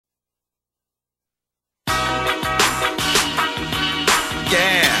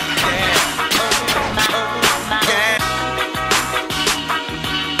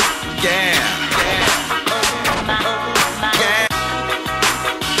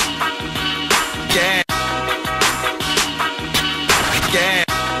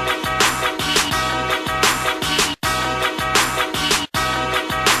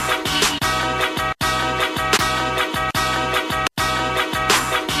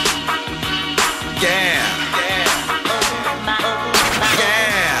Yeah.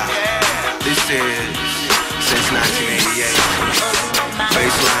 This is since 1988.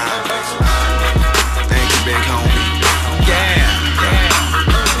 Baseline. Thank you, big homie. Yeah.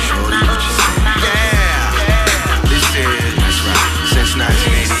 Shorty, what you say? Yeah. This is, that's right, since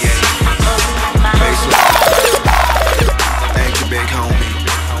 1988. Baseline. Thank you, big homie.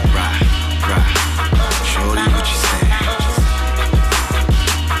 Right. Shorty, what you say?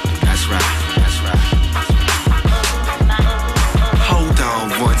 That's right. Hold on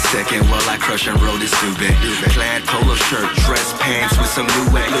 1 second while I crush and roll this stupid. Clad polo shirt, dress pants with some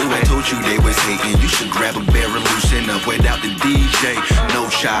Louis. I told you they was hating. You should grab a bear and loosen up. Without the DJ, no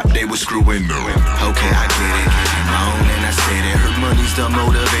chop, they was screwing me. Okay, I get it. I'm on and I said it. Her money's the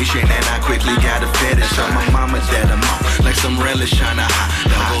motivation, and I quickly got a fetish on my mama that I'm on, like some relish on a hot.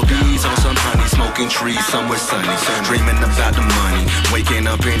 Double D's on some honey, smoking trees somewhere sunny. Dreaming about the money, waking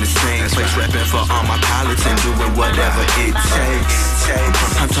up in the same place, rapping for all my pilots and doing whatever it takes.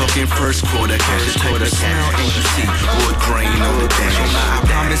 I'm talking first quarter cash, quarter sound, agency, wood grain on the dash. I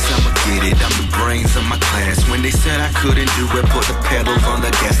promise I'ma get it, I'm the brains of my class. When they said I couldn't do it, put the pedal on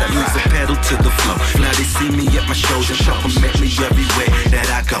the gas. I use the pedal to the flow. Now they see me at my shows and compliment me everywhere that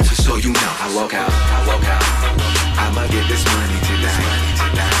I go. So you know, I walk out. I'ma get this money tonight,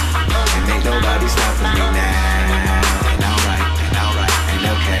 and ain't nobody stopping me now. And alright, and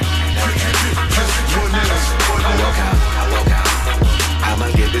okay. I walk out. I'ma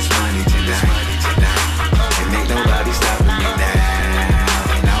get this money tonight, and ain't nobody stopping me now.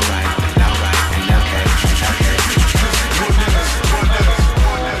 And alright, and okay.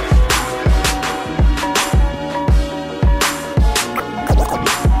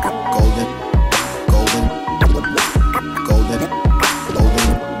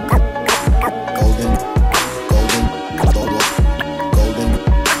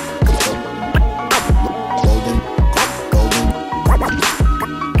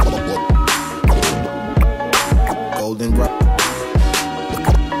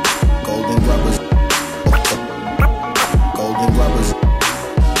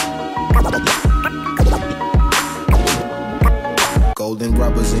 Golden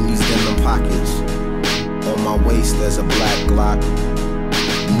rubbers in these denim pockets. On my waist there's a black Glock.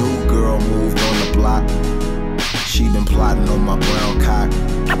 New girl moved on the block. She been plotting on my brown cock.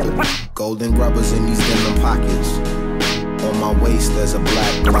 Golden rubbers in these denim pockets. On my waist there's a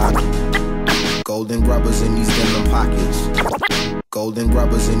black Glock. Golden rubbers in these denim pockets. Golden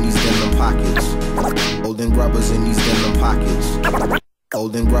rubbers in these denim pockets. Golden rubbers in these denim pockets.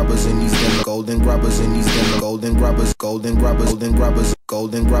 Golden rubbers in these denim, golden rubbers in these denim, golden rubbers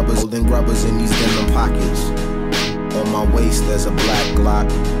in these denim pockets. On my waist there's a black Glock.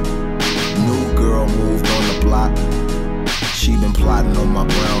 New girl moved on the block. She been plotting on my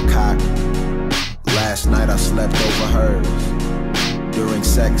brown cock. Last night I slept over hers. During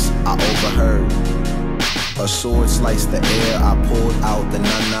sex I overheard. A sword sliced the air, I pulled out the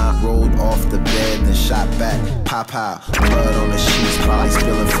nana, rolled off the bed, then shot back. Pow-pow, blood on the sheets, probably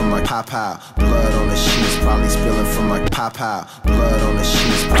spilling from my pow-pow. Blood on the sheets, probably spilling from my pow-pow. Blood on the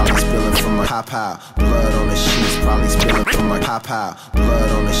sheets, probably spilling from my pow-pow. Blood on the sheets, probably spilling from my pow-pow.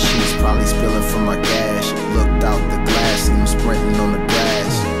 Blood on the sheets, probably spilling from my gash. Looked out the glass, seen him sprinting on the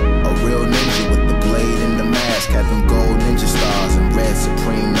grass. A real ninja with the blade and the mask, had them gold ninja stars and red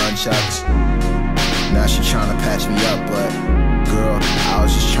Supreme nunchucks. Now she tryna patch me up, but girl, I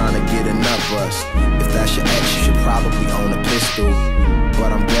was just tryna get enough bust. If that's your ex, you should probably own a pistol,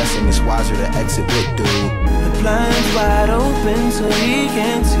 but I'm guessing it's wiser to exit with dude. The blind's wide open so he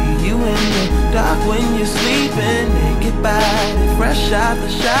can't see you in the dark when you're sleeping. Naked body, fresh out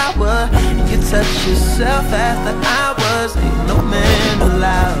the shower, you touch yourself after hours. Ain't no man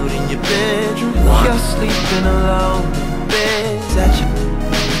allowed in your bedroom. You're sleeping alone in bed.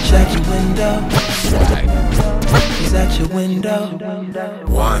 He's at your window. He's at your window.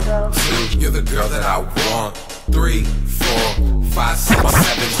 1, 2, you're the girl that I want. 3, 4, 5, 6,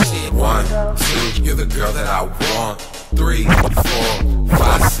 7, shit. 1, 2, you're the girl that I want. 3, 4,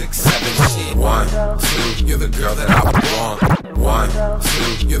 5, 6, 7, shit. 1, 2, you're the girl that I want. 1,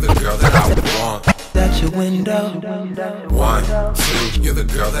 2, you're the girl that I want. At your window. 1, 2, you're the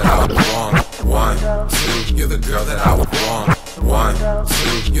girl that I want. 1, 2, you're the girl that I want. 1,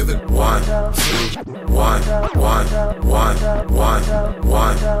 2, you're the 1, 2, 1,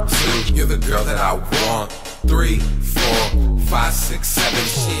 2, you're the girl that I want. 3, 4, 5, 6, 7,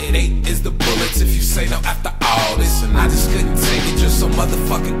 shit. 8 is the bullets if you say no after all this. And I just couldn't take it, you're so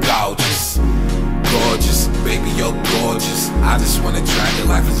motherfucking gorgeous. Gorgeous, baby, you're gorgeous. I just wanna drag your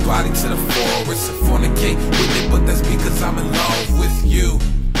lifeless body to the forest and fornicate with it, but that's because I'm in love with you.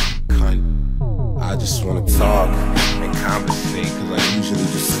 Cunt. just wanna talk and conversate, cause I usually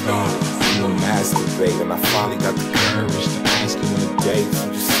just speak and masturbate. And I finally got the courage to ask you on a date. You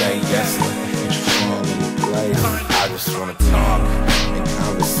just say yes and let you fall in the place. I just wanna talk and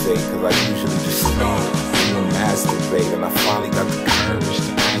conversate, cause I usually just speak and masturbate. And I finally got the courage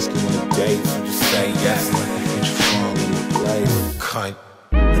to ask you on a date. You just say yes and let you fall in the place. Cunt.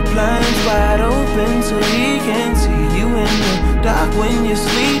 The blinds wide open so he can see you in the dark when you're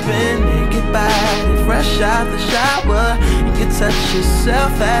sleeping. Naked body, fresh out the shower, and you touch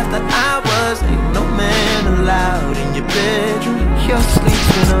yourself after hours. Ain't no man allowed in your bedroom. You're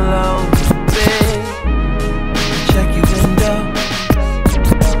sleeping alone in bed. Check your window,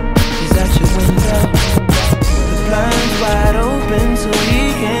 he's at your window. The blinds wide open so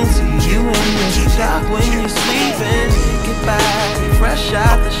he can see you in the dark when you're sleeping. Naked body, fresh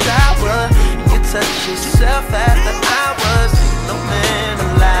out the shower, and you touch yourself after hours. Ain't no man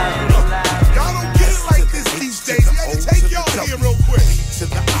allowed. Y'all don't get it like this these days. We had to take y'all here real quick. To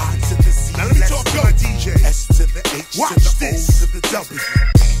the I to the Z. Now let me talk to my DJ. S to the H to the O to the W.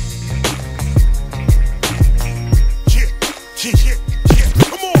 Yeah,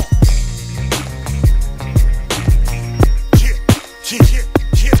 come on. Yeah, come on.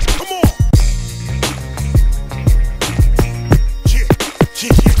 Yeah, come on.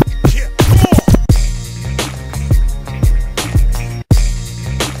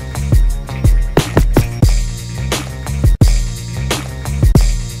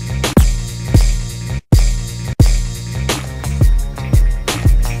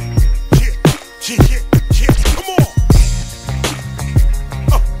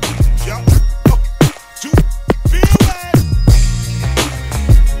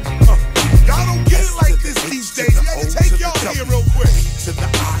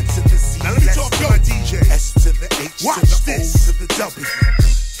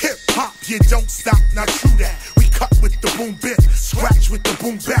 Hip-hop, you don't stop, not true that. We cut with the boom bip, scratch with the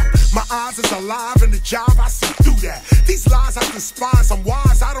boom bap. My eyes is alive and the job, I see through that. These lies I despise, I'm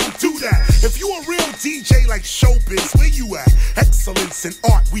wise, I don't do that. If you a real DJ like Showbiz, where you at? Excellence in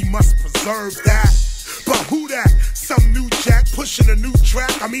art, we must preserve that. But who that? Some new jack pushing a new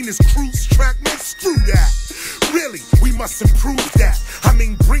track. I mean, it's cruise track, man, screw that. Really, we must improve that. I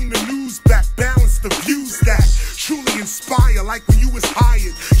mean, bring the news back, balance the views that truly inspire. Like when you was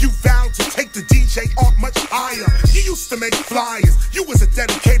hired, you vowed to take the DJ art much higher. You used to make flyers, you was a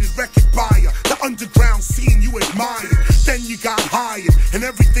dedicated record buyer. The underground scene you admired. Then you got hired and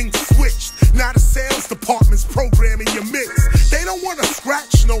everything switched. Now the sales department's programming your mix. They don't want to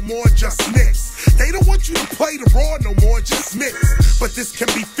scratch no more, just mix. They don't want you to play the raw no more, just mix. But this can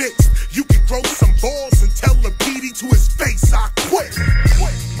be fixed. You can grow some balls and tell the PD to his face, I quit.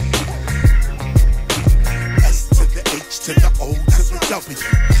 S to the H to the O to the W.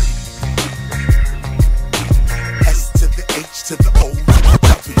 S to the H to the O to the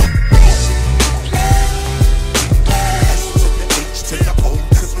W. S to the H to the O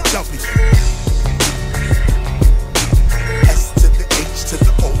to the W. S to the H to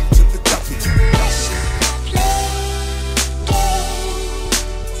the O to the W.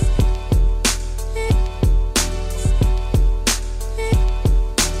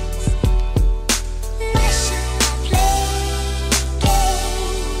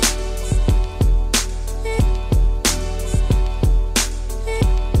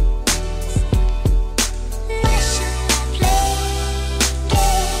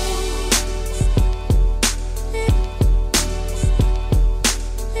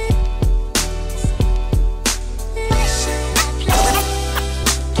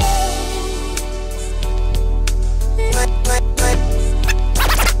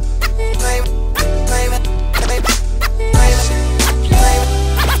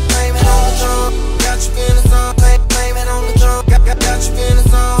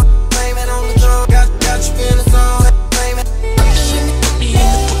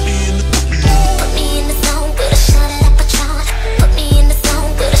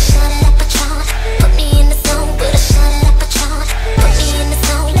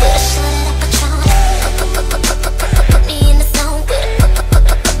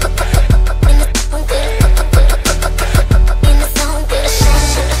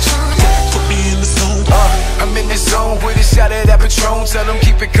 Patron, tell them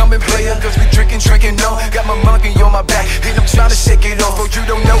keep it coming, player, cause we drinking, no. Got my monkey on my back, and I'm trying to shake it off. Oh, you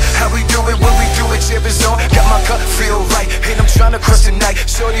don't know how we do it when we do it, chip is on. Got my cup feel right, and I'm trying to crush tonight.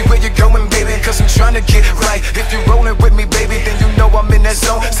 Shorty, where you going, baby, cause I'm trying to get right. If you're rolling with me, baby, then you know I'm in that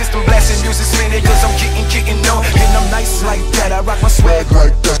zone. System blasting, music spinning, cause I'm getting on. And I'm nice like that, I rock my swag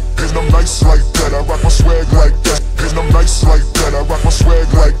like that. And I'm nice like that, I rock my swag like that. And I'm nice like that, I rock my swag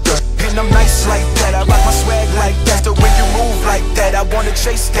like that. And I'm nice like that, I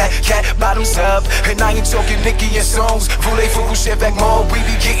And I ain't talking Nicki and songs. Voulez-vous coucher avec moi? We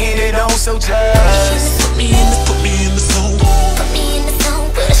be getting it on, so just put me in the